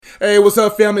Hey, what's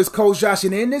up, family? It's Coach Josh,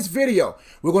 and in this video,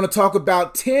 we're going to talk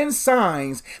about 10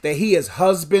 signs that he is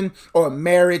husband or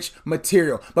marriage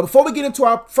material. But before we get into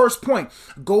our first point,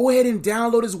 go ahead and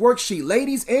download his worksheet,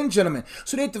 ladies and gentlemen,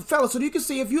 so that the fellas, so that you can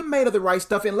see if you're made of the right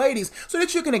stuff, and ladies, so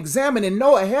that you can examine and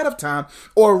know ahead of time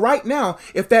or right now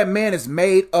if that man is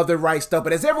made of the right stuff.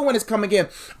 But as everyone is coming in,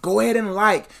 go ahead and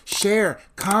like, share,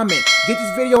 comment, get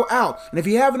this video out. And if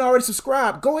you haven't already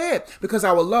subscribed, go ahead, because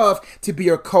I would love to be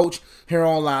your coach here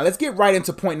online. Let's get right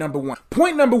into point number one.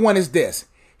 Point number one is this: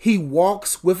 he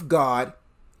walks with God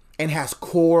and has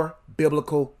core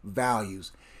biblical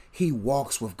values. He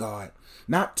walks with God.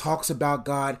 Not talks about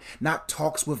God, not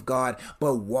talks with God,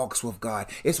 but walks with God.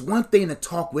 It's one thing to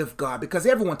talk with God, because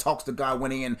everyone talks to God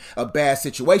when they're in a bad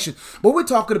situation. But we're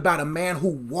talking about a man who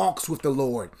walks with the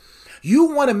Lord. You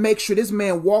want to make sure this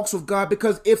man walks with God,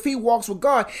 because if he walks with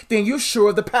God, then you're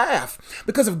sure of the path.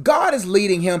 Because if God is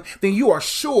leading him, then you are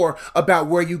sure about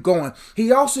where you're going.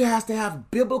 He also has to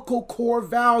have biblical core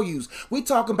values. We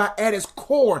talking about at his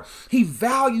core, he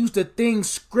values the things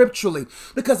scripturally.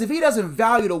 Because if he doesn't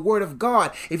value the word of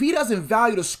God, if he doesn't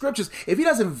value the scriptures, if he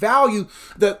doesn't value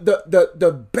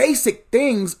the basic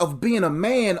things of being a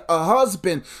man, a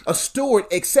husband, a steward,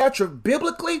 etc.,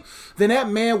 biblically, then that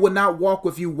man will not walk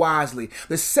with you wisely.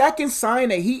 The second sign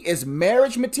that he is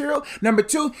marriage material, number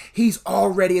two, he's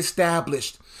already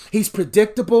established. He's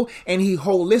predictable, and he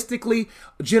holistically,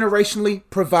 generationally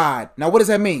provide. Now, what does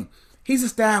that mean? He's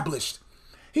established.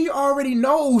 He already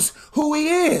knows who he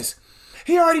is.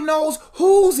 He already knows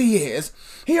whose he is.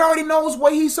 He already knows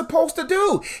what he's supposed to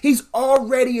do. He's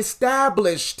already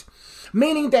established,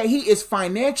 meaning that he is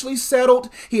financially settled.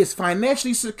 He is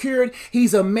financially secured.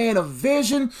 He's a man of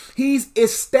vision. He's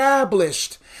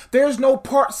established. There's no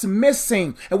parts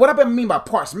missing. And what I mean by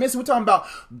parts missing, we're talking about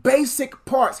basic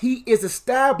parts. He is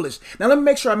established. Now, let me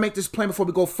make sure I make this plain before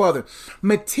we go further.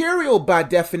 Material, by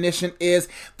definition, is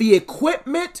the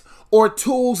equipment or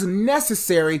tools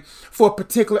necessary for a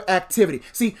particular activity.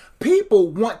 See, people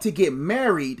want to get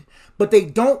married, but they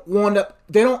don't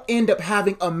end up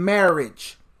having a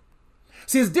marriage.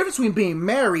 See, there's a difference between being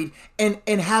married and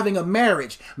having a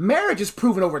marriage. Marriage is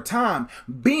proven over time.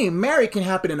 Being married can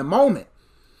happen in a moment.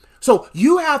 So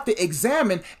you have to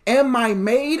examine, am I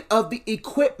made of the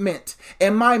equipment?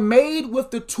 Am I made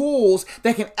with the tools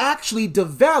that can actually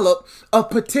develop a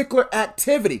particular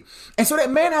activity? And so that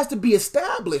man has to be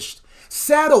established,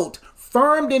 settled,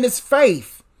 firmed in his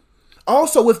faith.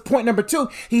 Also, with point number two,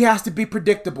 he has to be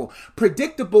predictable.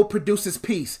 Predictable produces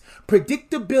peace.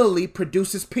 Predictability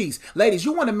produces peace. Ladies,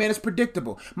 you want a man that's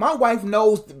predictable. My wife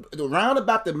knows around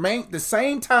about the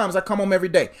same times I come home every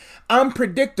day. I'm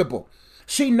predictable.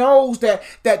 She knows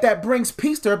that brings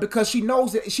peace to her, because she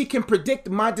knows that she can predict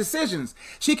my decisions.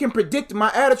 She can predict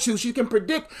my attitude. She can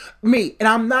predict me, and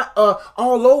I'm not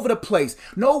all over the place.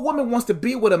 No woman wants to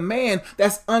be with a man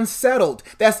that's unsettled,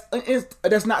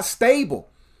 that's not stable.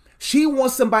 She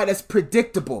wants somebody that's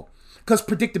predictable, because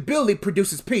predictability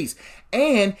produces peace,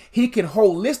 and he can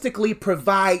holistically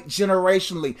provide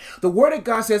generationally. The word of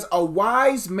God says a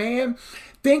wise man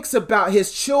thinks about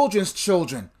his children's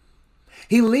children.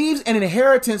 He leaves an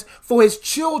inheritance for his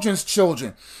children's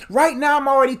children. Right now, I'm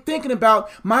already thinking about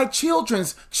my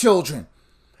children's children.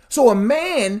 So a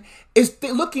man is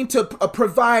looking to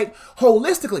provide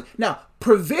holistically. Now,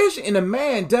 provision in a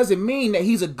man doesn't mean that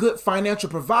he's a good financial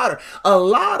provider. A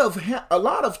lot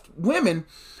of women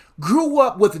grew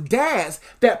up with dads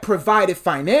that provided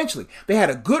financially. They had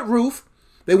a good roof.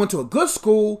 They went to a good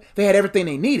school. They had everything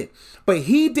they needed. But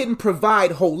he didn't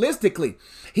provide holistically.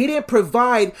 He didn't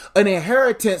provide an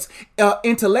inheritance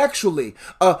intellectually,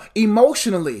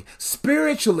 emotionally,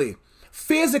 spiritually,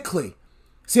 physically.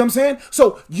 See what I'm saying?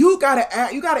 So you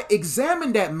gotta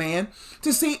examine that man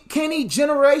to see, can he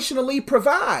generationally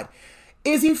provide?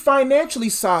 Is he financially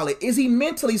solid? Is he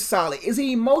mentally solid? Is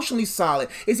he emotionally solid?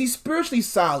 Is he spiritually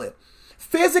solid?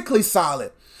 Physically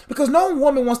solid? Because no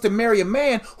woman wants to marry a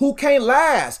man who can't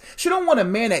last. She don't want a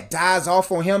man that dies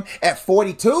off on him at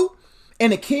 42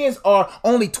 and the kids are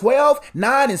only 12,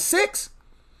 9, and 6.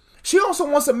 She also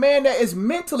wants a man that is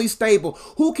mentally stable,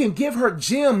 who can give her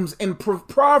gems and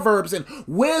proverbs and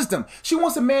wisdom. She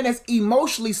wants a man that's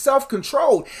emotionally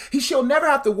self-controlled. She'll never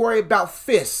have to worry about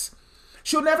fists.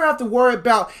 She'll never have to worry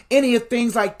about any of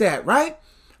things like that, right?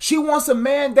 She wants a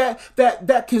man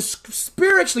that can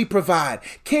spiritually provide.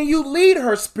 Can you lead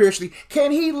her spiritually?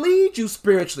 Can he lead you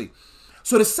spiritually?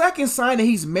 So the second sign that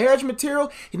he's marriage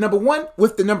material, number one,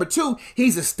 with the number two,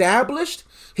 he's established,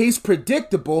 he's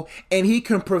predictable, and he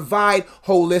can provide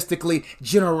holistically,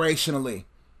 generationally.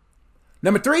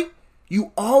 Number three,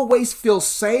 you always feel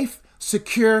safe,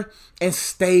 secure, and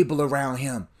stable around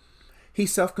him.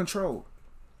 He's self-controlled.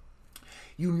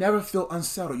 You never feel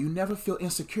unsettled. You never feel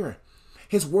insecure.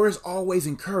 His words always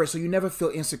encourage, so you never feel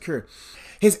insecure.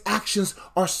 His actions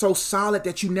are so solid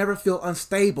that you never feel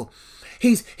unstable.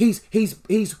 He's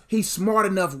smart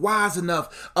enough, wise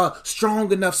enough,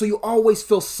 strong enough, so you always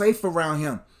feel safe around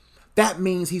him. That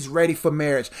means he's ready for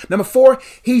marriage. Number 4,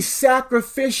 he's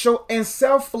sacrificial and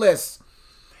selfless.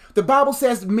 The Bible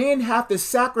says men have to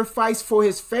sacrifice for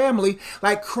his family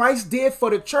like Christ did for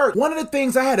the church. One of the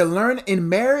things I had to learn in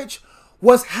marriage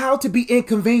was how to be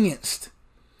inconvenienced.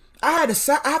 I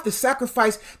have to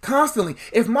sacrifice constantly.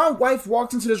 If my wife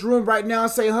walks into this room right now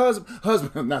and say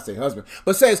husband,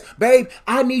 but says, babe,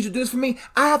 I need you to do this for me,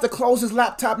 I have to close this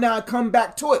laptop now and come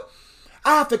back to it.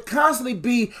 I have to constantly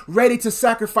be ready to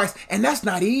sacrifice. And that's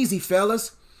not easy,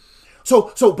 fellas.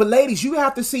 But ladies, you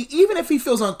have to see, even if he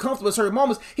feels uncomfortable at certain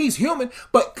moments, he's human,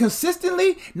 but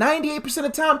consistently, 98% of the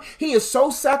time, he is so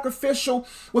sacrificial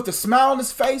with a smile on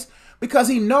his face because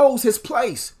he knows his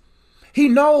place. He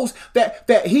knows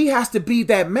that he has to be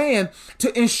that man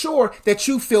to ensure that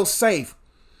you feel safe.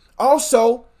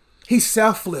 Also, he's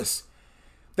selfless.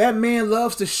 That man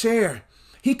loves to share.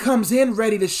 He comes in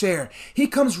ready to share. He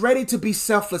comes ready to be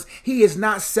selfless. He is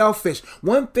not selfish.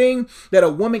 One thing that a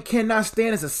woman cannot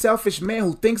stand is a selfish man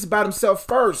who thinks about himself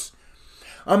first.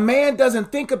 A man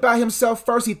doesn't think about himself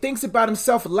first. He thinks about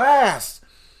himself last.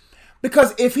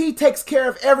 Because if he takes care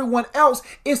of everyone else,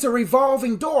 it's a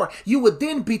revolving door. You would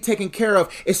then be taken care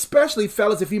of, especially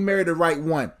fellas if you marry the right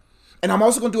one. And I'm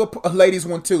also going to do a ladies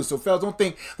one too. So fellas, don't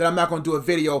think that I'm not going to do a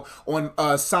video on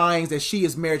signs that she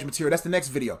is marriage material. That's the next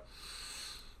video.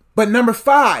 But number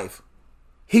 5,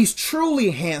 he's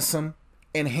truly handsome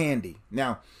and handy.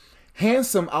 Now,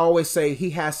 handsome, I always say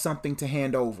he has something to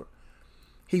hand over.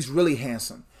 He's really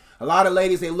handsome. A lot of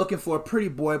ladies, they're looking for a pretty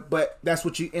boy, but that's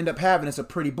what you end up having is a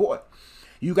pretty boy.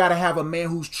 You got to have a man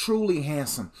who's truly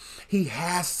handsome. He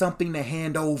has something to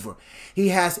hand over. He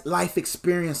has life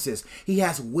experiences. He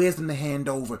has wisdom to hand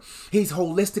over. He's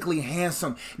holistically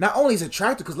handsome. Not only is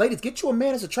attractive, because ladies, get you a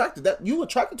man that's attractive. That you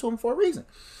attracted to him for a reason.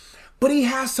 But he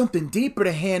has something deeper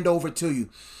to hand over to you.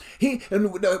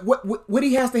 What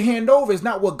he has to hand over is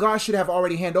not what God should have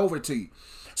already handed over to you.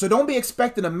 So don't be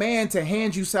expecting a man to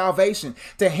hand you salvation,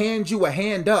 to hand you a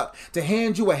hand up, to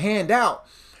hand you a hand out.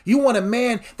 You want a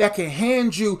man that can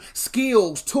hand you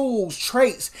skills, tools,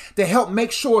 traits to help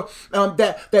make sure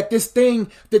that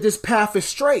this path is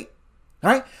straight.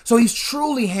 Right? So he's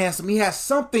truly handsome. He has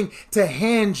something to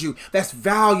hand you that's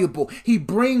valuable. He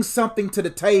brings something to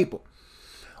the table.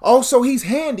 Also, he's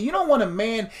handy. You don't want a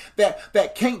man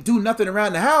that can't do nothing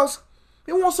around the house.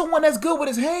 You want someone that's good with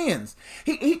his hands.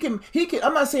 He can.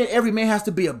 I'm not saying every man has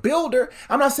to be a builder.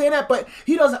 I'm not saying that, but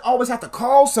he doesn't always have to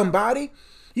call somebody.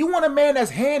 You want a man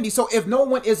that's handy, so if no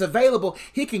one is available,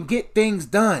 he can get things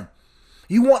done.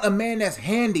 You want a man that's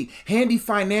handy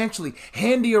financially,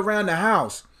 handy around the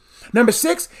house. Number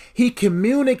 6, he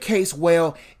communicates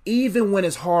well even when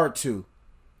it's hard to.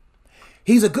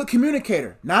 He's a good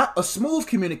communicator, not a smooth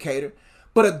communicator,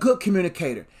 but a good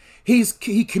communicator. He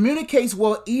communicates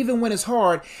well even when it's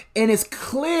hard and is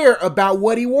clear about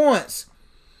what he wants.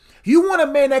 You want a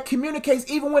man that communicates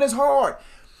even when it's hard,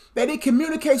 that he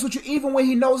communicates with you even when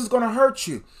he knows it's going to hurt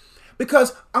you.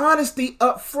 Because honesty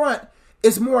up front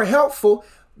is more helpful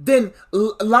than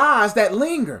lies that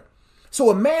linger. So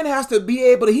a man has to be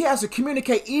able to, he has to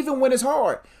communicate even when it's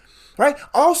hard. Right?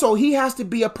 Also, he has to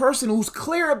be a person who's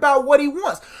clear about what he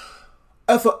wants.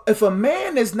 If a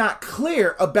man is not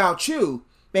clear about you,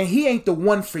 then he ain't the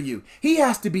one for you. He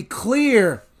has to be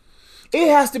clear. It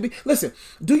has to be. Listen,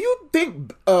 do you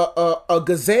think a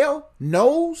gazelle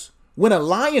knows when a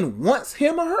lion wants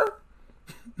him or her?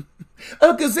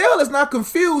 A gazelle is not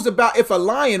confused about if a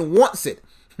lion wants it.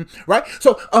 Right?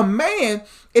 So a man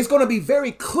is going to be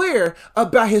very clear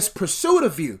about his pursuit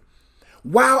of you.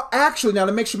 While actually, now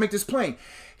to make this plain,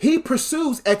 he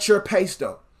pursues at your pace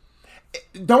though.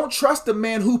 Don't trust a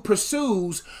man who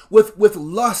pursues with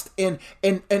lust and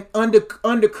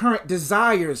undercurrent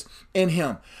desires in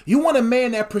him. You want a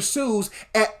man that pursues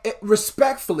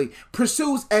respectfully,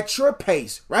 pursues at your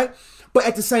pace, right? But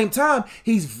at the same time,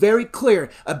 he's very clear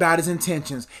about his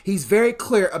intentions. He's very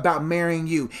clear about marrying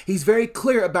you. He's very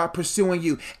clear about pursuing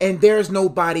you. And there's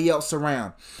nobody else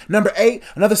around. Number 8,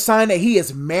 another sign that he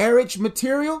is marriage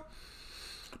material.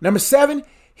 Number 7,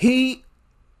 he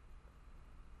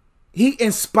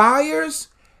inspires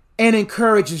and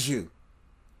encourages you.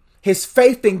 His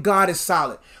faith in God is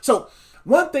solid. So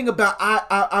one thing about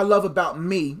I love about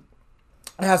me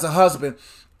as a husband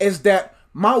is that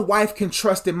my wife can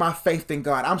trust in my faith in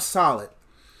God. I'm solid.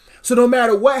 So no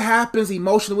matter what happens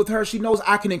emotionally with her, she knows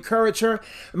I can encourage her.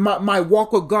 My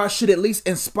walk with God should at least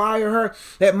inspire her.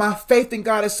 That my faith in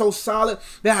God is so solid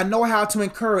that I know how to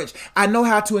encourage. I know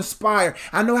how to inspire.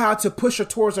 I know how to push her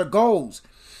towards her goals.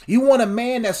 You want a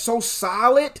man that's so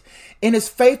solid in his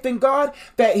faith in God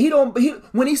that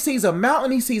when he sees a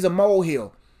mountain, he sees a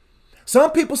molehill.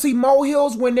 Some people see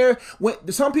molehills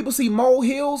some people see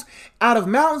molehills out of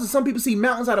mountains, and some people see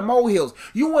mountains out of molehills.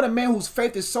 You want a man whose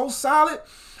faith is so solid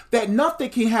that nothing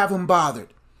can have him bothered.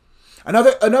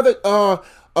 Another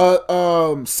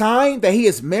sign that he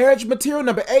is marriage material.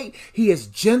 Number 8, he is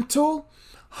gentle,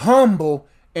 humble,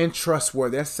 and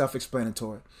trustworthy. That's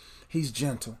self-explanatory. He's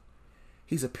gentle.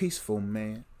 He's a peaceful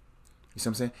man. You see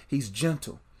what I'm saying? He's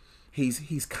gentle.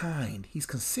 He's kind. He's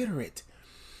considerate.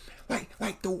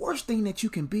 Like the worst thing that you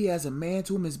can be as a man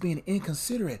to him is being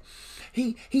inconsiderate.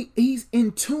 He's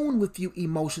in tune with you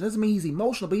emotion. Doesn't mean he's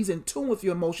emotional, but he's in tune with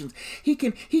your emotions. He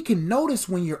can notice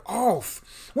when you're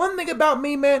off. One thing about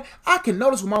me, man, I can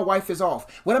notice when my wife is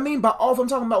off. What I mean by off, I'm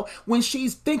talking about when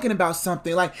she's thinking about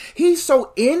something. Like, he's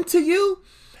so into you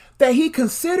that he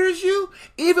considers you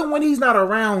even when he's not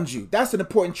around you. That's an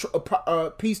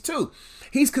important piece too.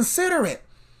 He's considerate.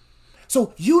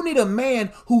 So you need a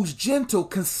man who's gentle,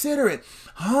 considerate,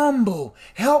 humble,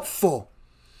 helpful.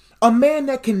 A man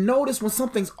that can notice when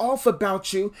something's off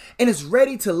about you and is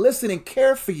ready to listen and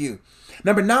care for you.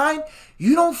 Number 9,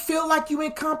 you don't feel like you're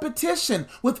in competition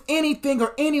with anything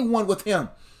or anyone with him.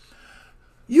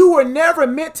 You were never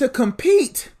meant to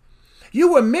compete.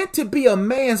 You were meant to be a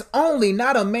man's only,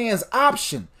 not a man's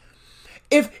option.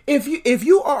 If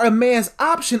you are a man's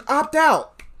option, opt out.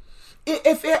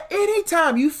 If at any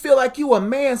time you feel like you a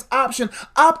man's option,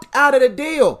 opt out of the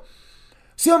deal.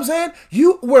 See what I'm saying?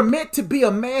 You were meant to be a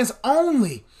man's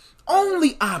only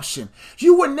option.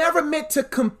 You were never meant to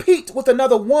compete with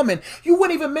another woman. You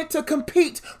weren't even meant to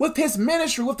compete with his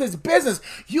ministry, with his business.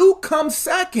 You come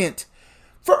second.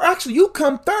 You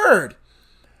come third.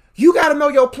 You got to know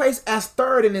your place as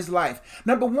third in his life.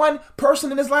 Number 1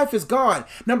 person in his life is God.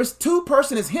 Number 2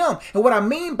 person is him. And what I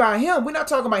mean by him, we're not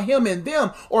talking about him and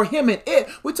them or him and it.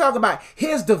 We're talking about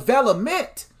his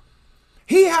development.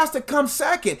 He has to come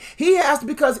second. He has to,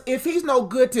 because if he's no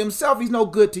good to himself, he's no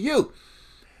good to you.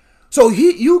 So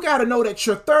you got to know that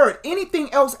you're third.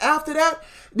 Anything else after that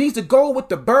needs to go with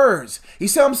the birds. You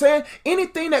see what I'm saying?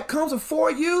 Anything that comes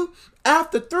before you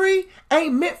after 3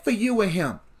 ain't meant for you and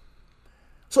him.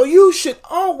 So you should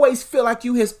always feel like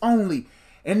you his only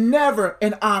and never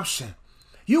an option.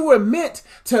 You were meant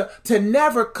to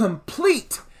never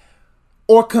complete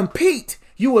or compete.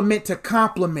 You were meant to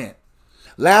complement.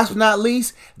 Last but not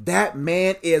least, that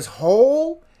man is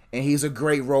whole, and he's a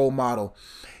great role model.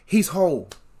 He's whole.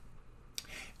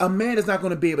 A man is not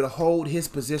going to be able to hold his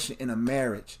position in a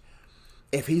marriage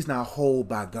if he's not whole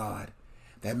by God.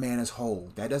 That man is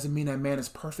whole. That doesn't mean that man is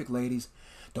perfect, ladies.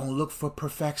 Don't look for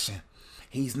perfection.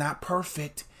 He's not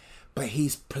perfect, but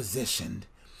he's positioned.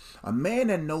 A man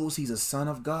that knows he's a son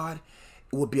of God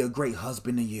would be a great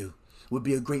husband to you, would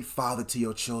be a great father to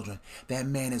your children. That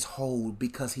man is whole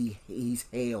because he's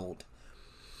held.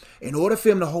 In order for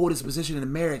him to hold his position in a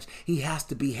marriage, he has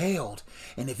to be held.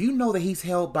 And if you know that he's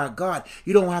held by God,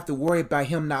 you don't have to worry about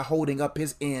him not holding up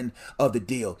his end of the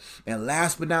deal. And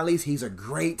last but not least, he's a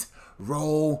great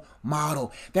role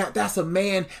model. That's a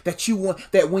man that you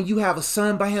want, that when you have a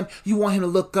son by him, you want him to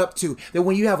look up to. That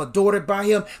when you have a daughter by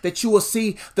him, that you will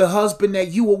see the husband that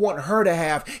you will want her to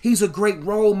have. He's a great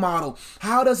role model.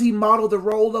 How does he model the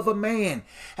role of a man?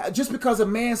 Just because a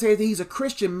man says that he's a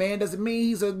Christian man doesn't mean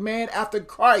he's a man after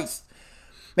Christ.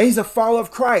 That he's a follower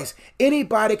of Christ.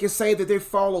 Anybody can say that they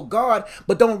follow God,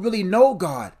 but don't really know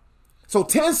God. So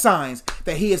 10 signs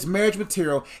that he is marriage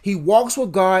material. He walks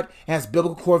with God and has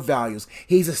biblical core values.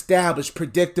 He's established,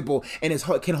 predictable, and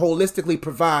can holistically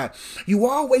provide. You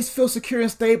always feel secure and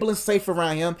stable and safe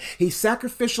around him. He's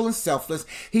sacrificial and selfless.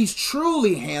 He's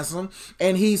truly handsome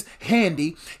and he's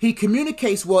handy. He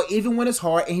communicates well even when it's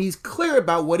hard, and he's clear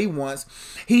about what he wants.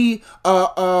 He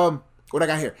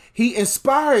He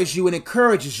inspires you and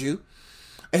encourages you.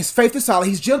 His faith is solid.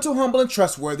 He's gentle, humble, and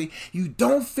trustworthy. You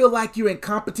don't feel like you're in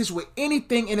competition with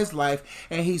anything in his life.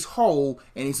 And he's whole,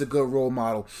 and he's a good role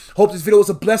model. Hope this video was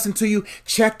a blessing to you.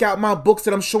 Check out my books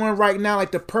that I'm showing right now,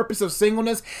 like The Purpose of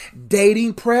Singleness,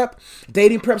 Dating Prep.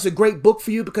 Dating Prep is a great book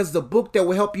for you because it's a book that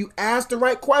will help you ask the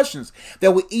right questions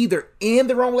that will either end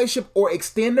the wrong relationship or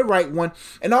extend the right one.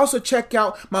 And also check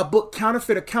out my book,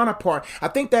 Counterfeit or Counterpart. I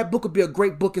think that book would be a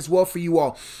great book as well for you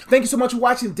all. Thank you so much for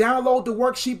watching. Download the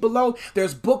worksheet below.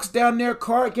 There's books down there,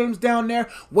 card games down there,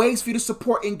 ways for you to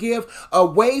support and give,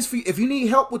 ways for you, if you need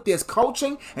help with this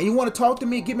coaching and you want to talk to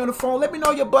me, get me on the phone, let me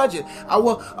know your budget. I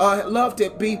will love to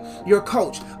be your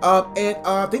coach. And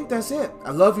I think that's it.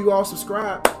 I love you all.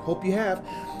 Subscribe. Hope you have.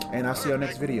 And I'll see you on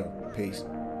next video. Peace.